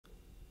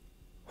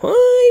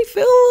Hi,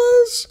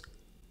 fellas.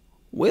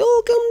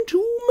 Welcome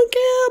to my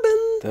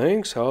cabin.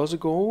 Thanks, how's it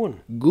going?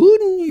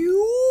 Good, and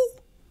you?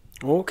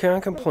 Oh,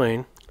 can't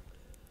complain.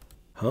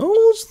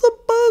 How's the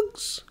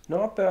bugs?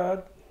 Not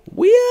bad.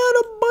 We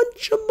had a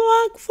bunch of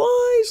black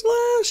flies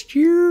last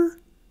year.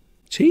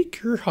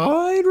 Take your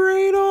hide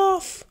right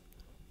off.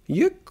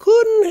 You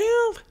couldn't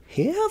have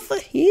half a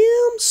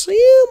ham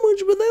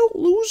sandwich without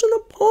losing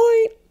a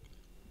point.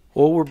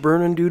 Well, we're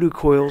burning doo-doo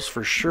coils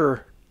for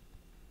sure.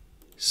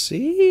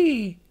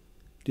 Say,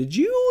 did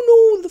you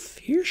know the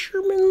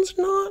fisherman's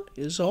knot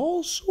is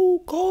also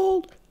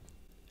called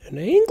an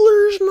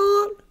angler's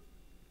knot,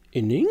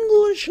 an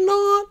English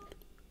knot,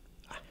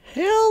 a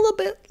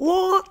halibut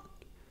knot,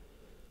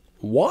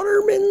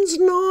 waterman's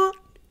knot,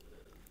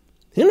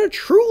 and a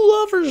true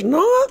lover's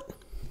knot?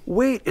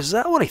 Wait, is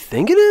that what I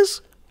think it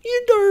is?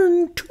 You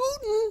darn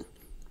tootin'.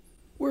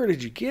 Where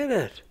did you get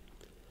it?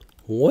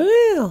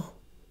 Well,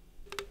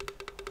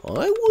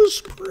 I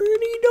was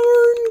pretty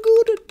darn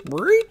good at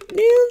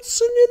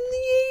breakdancing in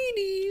the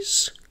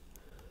 80s.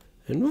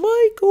 And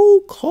Vico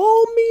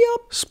called me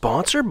up.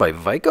 Sponsored by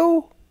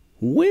Vico?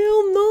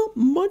 Well, not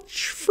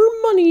much for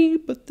money,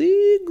 but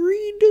they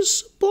agreed to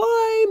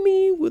supply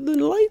me with a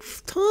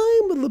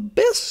lifetime of the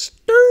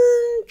best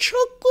darn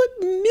chocolate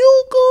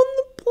milk on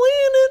the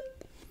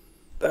planet.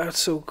 That's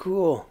so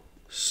cool.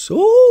 So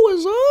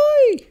was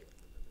I.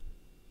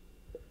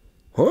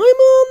 I'm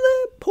on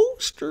that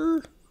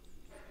poster.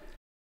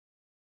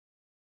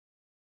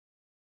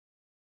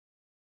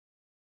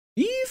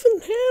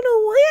 Even had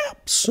a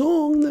rap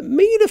song that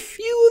made a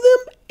few of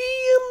them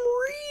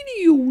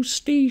AM radio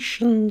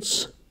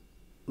stations.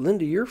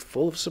 Linda, you're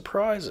full of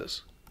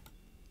surprises.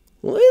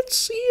 Let's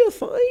see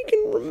if I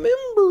can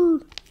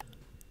remember.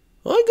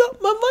 I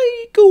got my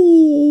Vico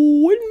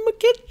and my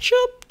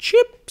ketchup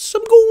chips.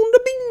 I'm going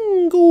to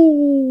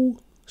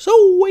bingo, so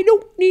I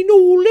don't need no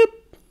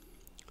lip.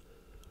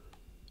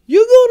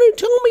 You're gonna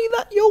tell me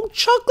that your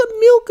chocolate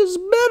milk is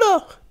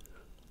better?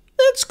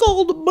 That's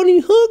called a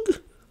bunny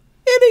hug.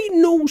 It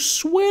ain't no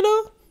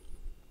sweater.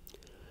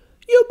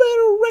 You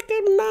better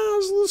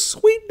recognize the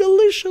sweet,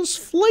 delicious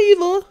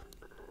flavor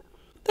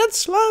that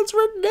slides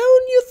right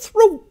down your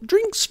throat.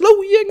 Drink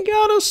slow, you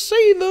gotta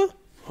savor.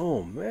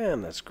 Oh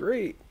man, that's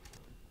great.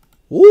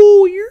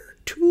 Oh, you're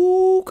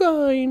too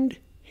kind.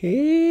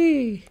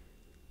 Hey,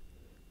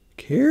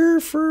 care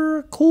for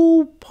a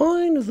cold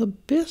pint of the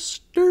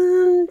best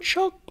darn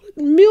chocolate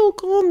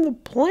milk on the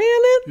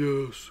planet?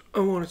 Yes, I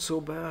want it so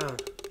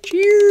bad.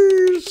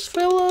 Cheers,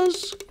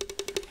 fellas.